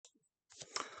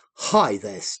Hi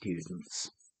there, students.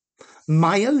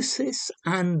 Meiosis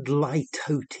and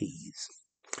litotes.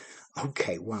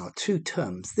 Okay, wow, two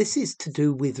terms. This is to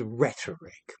do with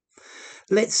rhetoric.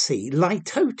 Let's see.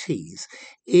 Litotes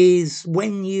is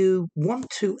when you want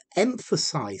to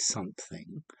emphasize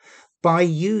something by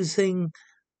using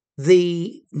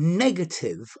the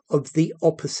negative of the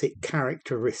opposite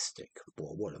characteristic.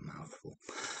 Boy, what a mouthful.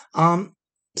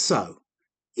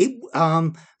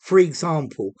 For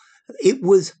example, it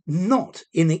was not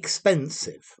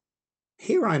inexpensive.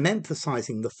 Here I'm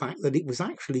emphasizing the fact that it was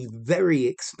actually very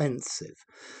expensive.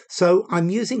 So I'm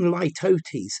using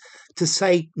litotes to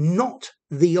say not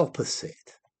the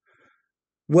opposite.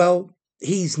 Well,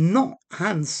 he's not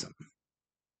handsome.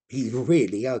 He's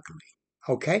really ugly.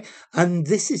 Okay? And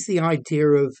this is the idea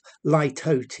of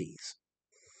litotes.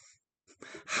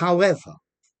 However,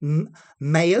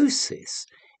 meiosis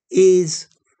is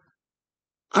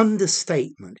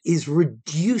understatement, is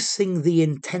reducing the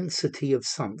intensity of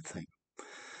something.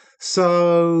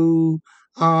 So,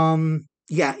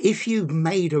 if you've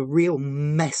made a real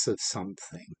mess of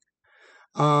something,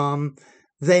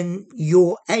 then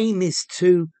your aim is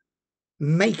to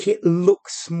make it look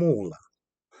smaller.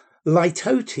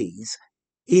 Litotes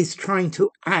is trying to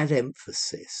add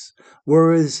emphasis,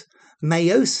 whereas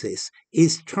meiosis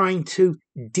is trying to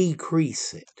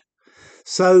decrease it.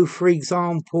 So, for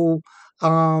example,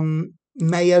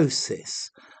 meiosis,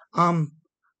 I'm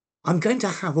going to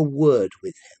have a word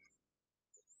with him.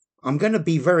 I'm going to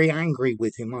be very angry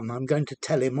with him and I'm going to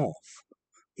tell him off,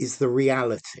 is the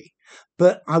reality.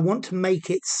 But I want to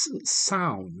make it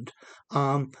sound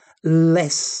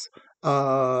less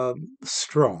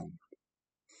strong.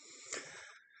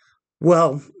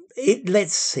 Well,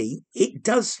 let's see. It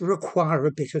does require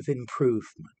a bit of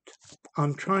improvement.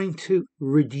 I'm trying to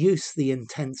reduce the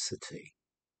intensity.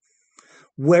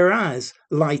 Whereas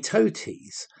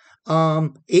litotes,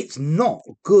 it's not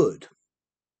good.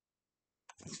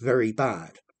 It's very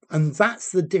bad. And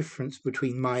that's the difference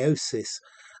between meiosis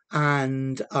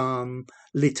and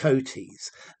litotes.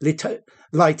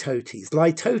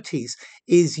 Litotes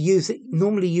is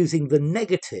normally using the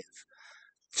negative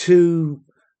to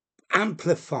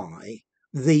amplify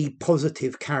the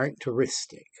positive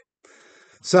characteristic.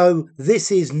 So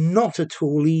this is not at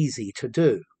all easy to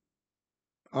do.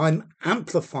 I'm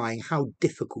amplifying how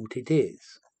difficult it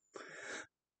is.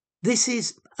 This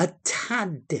is a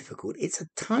tad difficult. It's a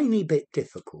tiny bit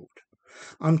difficult.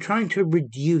 I'm trying to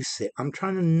reduce it. I'm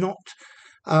trying to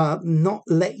not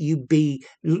let you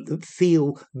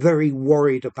feel very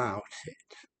worried about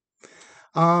it.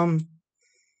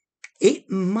 It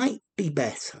might be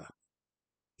better.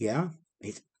 Yeah,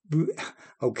 it's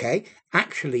okay.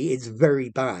 Actually, it's very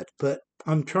bad, but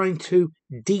I'm trying to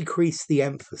decrease the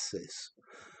emphasis.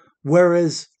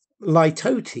 Whereas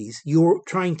litotes, you're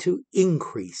trying to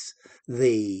increase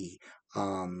the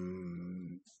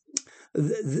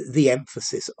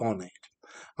emphasis on it.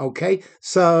 Okay,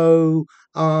 so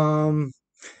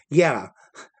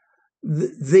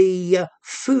the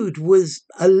food was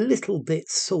a little bit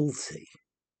salty.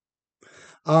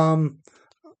 I'm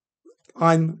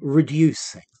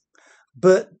reducing,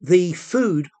 but the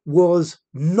food was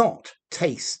not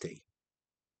tasty.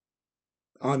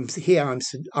 I'm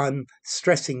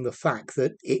stressing the fact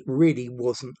that it really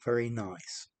wasn't very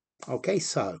nice. Okay,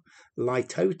 so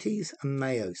litotes and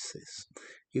meiosis.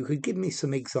 You could give me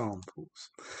some examples.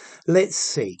 Let's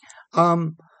see.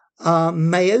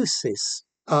 Meiosis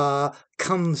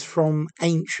comes from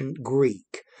ancient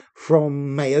Greek,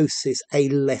 from meiosis, a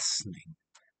lessening.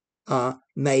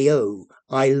 Meio,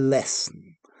 I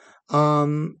lessen.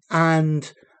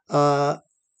 And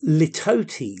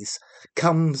litotes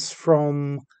comes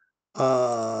from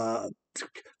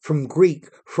Greek,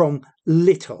 from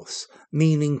litos,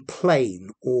 meaning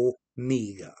plain or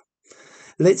meager.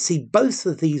 Let's see, both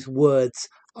of these words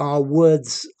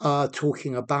are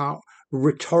talking about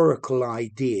rhetorical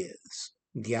ideas.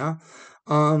 Yeah.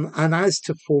 And as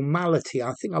to formality,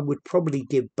 I think I would probably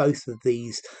give both of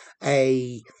these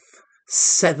a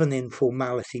 7 in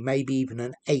formality, maybe even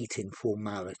an 8 in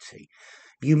formality.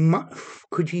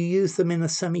 Could you use them in a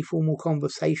semi-formal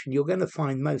conversation? You're going to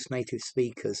find most native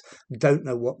speakers don't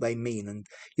know what they mean, and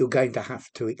you're going to have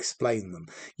to explain them.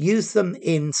 Use them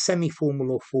in semi-formal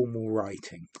or formal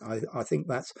writing. I think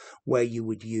that's where you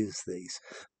would use these.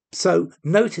 So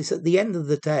notice at the end of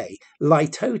the day,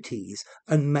 litotes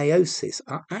and meiosis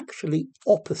are actually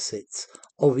opposites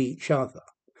of each other.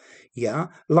 Yeah,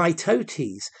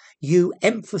 litotes, you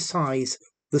emphasize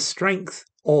the strength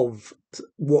of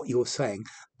what you're saying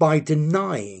by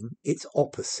denying its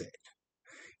opposite.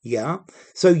 Yeah,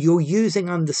 so you're using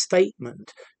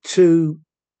understatement to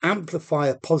amplify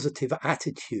a positive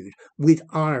attitude with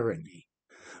irony.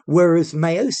 Whereas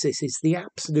meiosis is the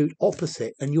absolute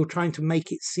opposite, and you're trying to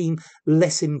make it seem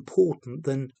less important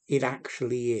than it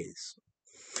actually is.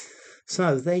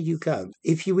 So there you go.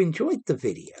 If you enjoyed the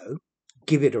video,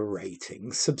 give it a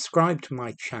rating, subscribe to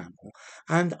my channel,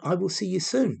 and I will see you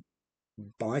soon.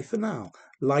 Bye for now.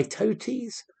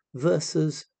 Litotes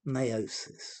versus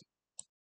meiosis.